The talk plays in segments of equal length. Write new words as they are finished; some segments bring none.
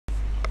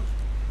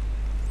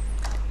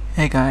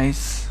Hey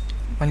guys,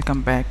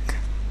 welcome back.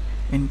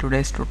 In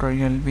today's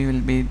tutorial we will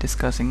be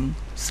discussing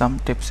some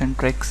tips and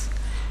tricks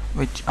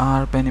which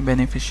are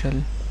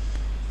beneficial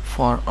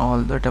for all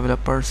the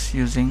developers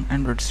using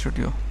Android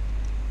Studio.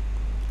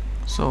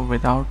 So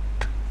without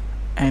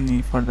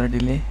any further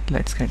delay,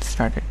 let's get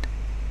started.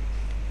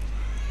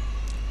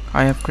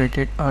 I have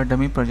created a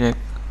dummy project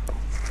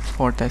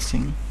for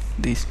testing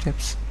these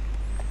tips.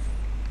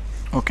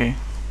 Okay,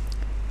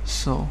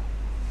 so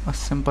a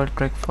simple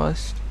trick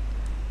first.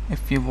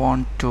 If you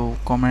want to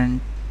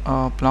comment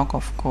a block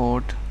of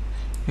code,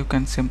 you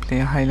can simply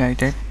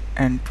highlight it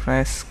and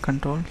press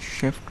Ctrl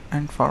Shift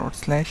and /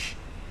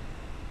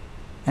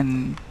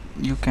 and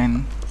you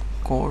can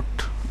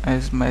quote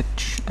as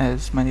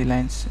many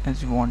lines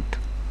as you want.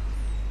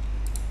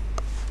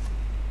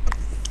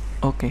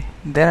 Okay,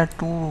 there are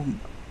two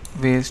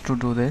ways to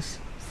do this.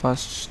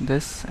 First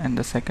this, and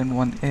the second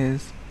one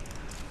is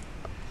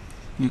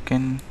you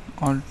can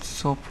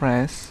also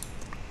press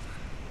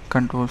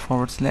Ctrl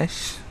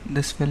 /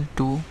 this will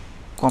do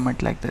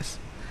comment like this,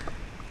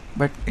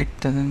 but it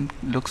doesn't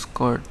looks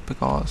good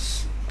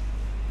because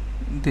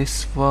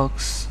this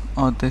works,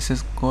 or this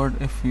is good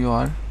if you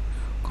are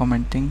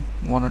commenting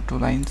 1 or 2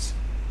 lines,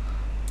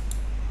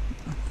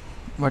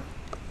 but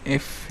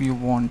if you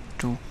want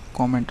to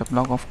comment a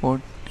block of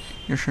code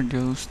you should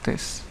use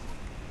this.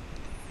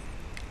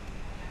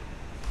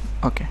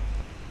 Okay,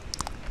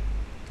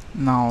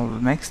 now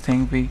the next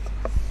thing we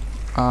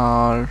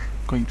are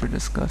going to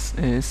discuss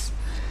is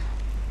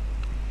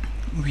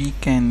we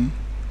can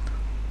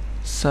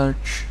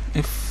search.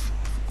 If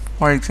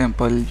for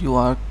example you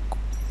are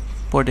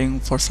coding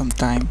for some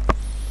time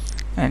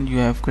and you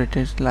have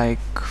created like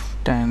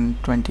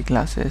 10-20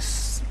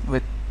 classes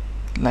with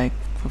like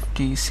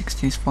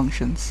 50-60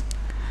 functions,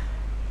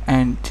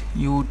 and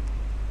you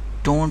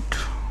don't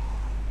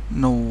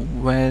know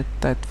where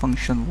that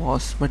function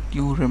was, but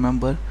you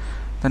remember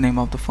the name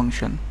of the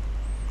function,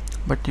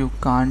 but you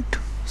can't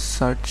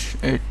search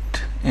it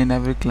in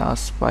every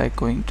class by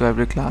going to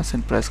every class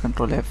and press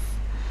Ctrl F.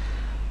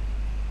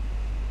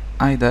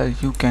 Either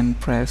you can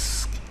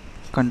press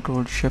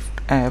Ctrl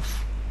Shift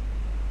F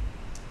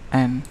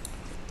and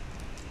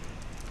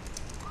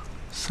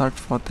search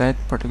for that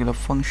particular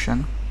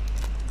function,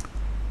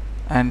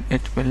 and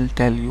it will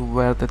tell you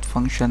where that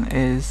function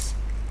is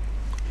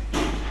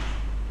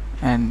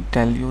and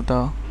tell you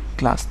the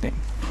class name.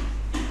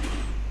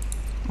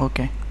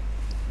 Okay,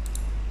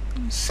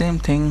 same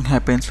thing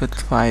happens with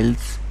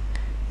files.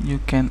 You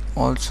can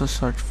also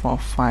search for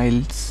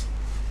files.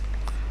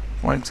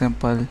 For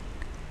example,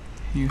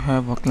 you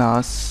have a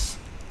class,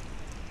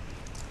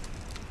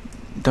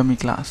 dummy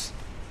class.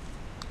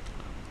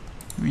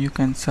 You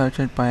can search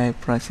it by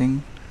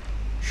pressing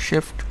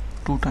Shift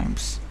 2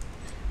 times,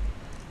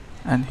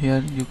 and here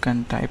you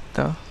can type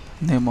the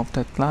name of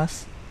that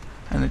class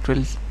and it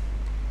will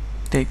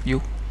take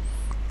you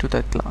to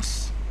that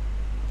class.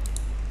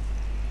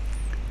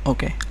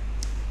 Okay,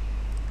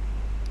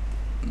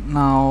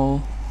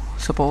 now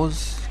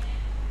suppose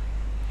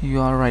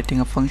you are writing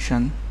a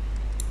function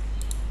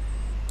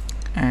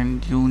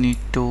and you need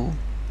to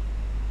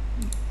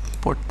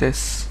put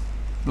this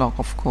block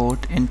of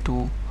code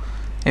into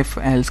if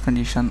else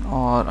condition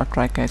or a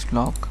try catch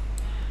block.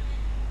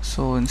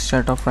 So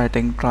instead of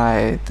writing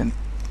try, then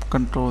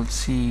Ctrl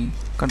C,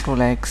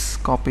 Ctrl X,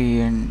 copy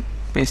and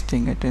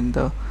pasting it in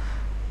the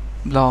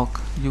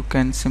block, you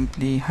can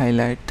simply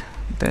highlight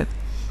that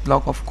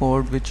block of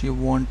code which you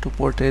want to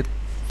put it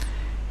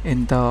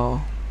in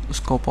the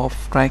scope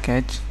of try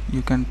catch.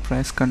 You can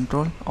press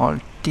Ctrl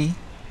Alt T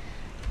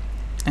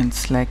and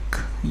select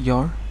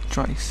your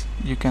choice.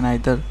 You can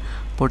either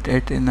put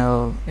it in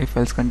a if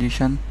else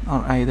condition,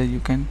 or either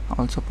you can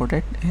also put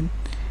it in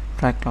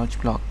try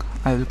catch block.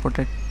 I will put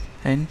it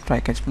in try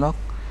catch block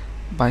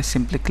by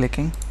simply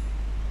clicking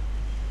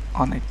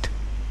on it.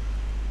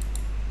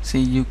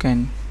 See, you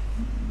can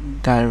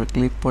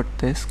directly put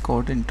this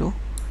code into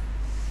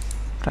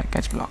try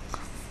catch block.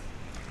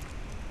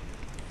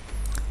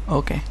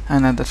 Okay,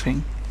 another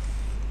thing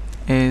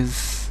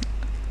is,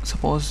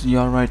 suppose you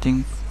are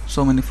writing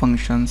so many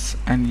functions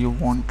and you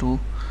want to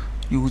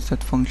use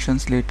that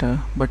functions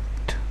later, but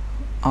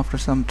after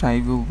some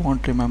time you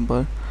won't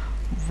remember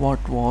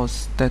what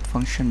was that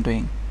function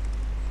doing.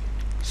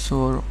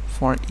 So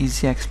for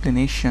easy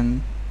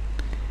explanation,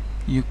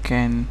 you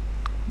can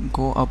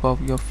go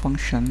above your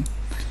function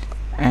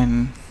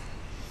and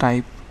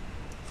type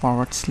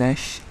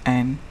 /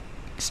 and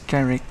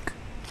asterisk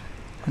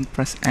and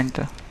press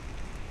enter.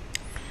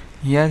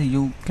 Here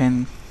you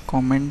can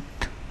comment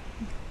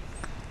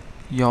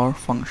your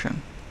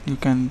function. You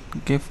can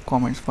give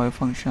comments for a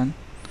function.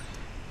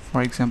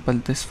 For example,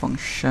 this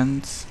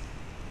function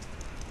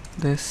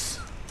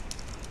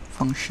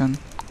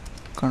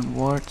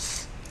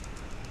converts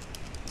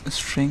a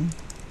string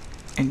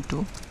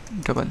into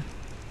double,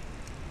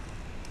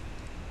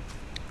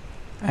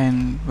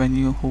 and when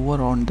you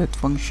hover on that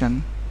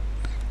function,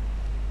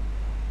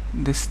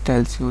 this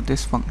tells you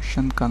this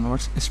function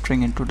converts a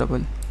string into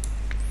double.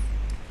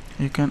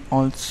 You can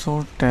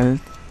also tell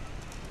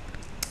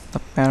the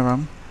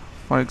param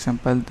for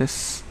example,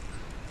 this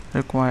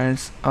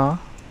requires a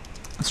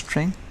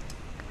string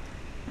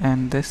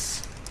and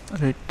this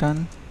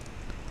return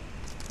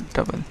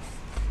double,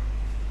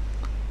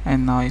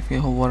 and now if you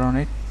hover on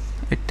it,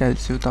 it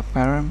tells you the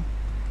param,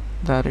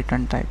 the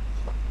return type.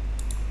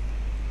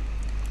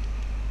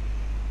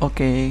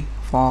 Okay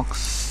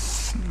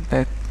folks,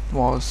 that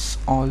was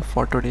all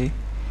for today.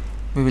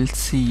 We will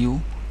see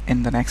you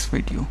in the next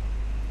video.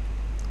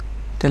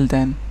 Till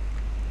then,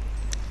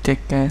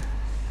 take care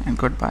and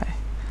goodbye.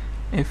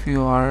 If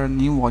you are a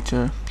new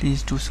watcher,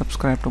 please do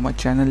subscribe to my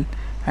channel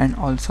and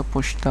also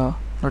push the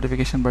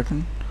notification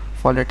button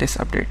for latest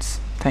updates.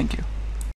 Thank you.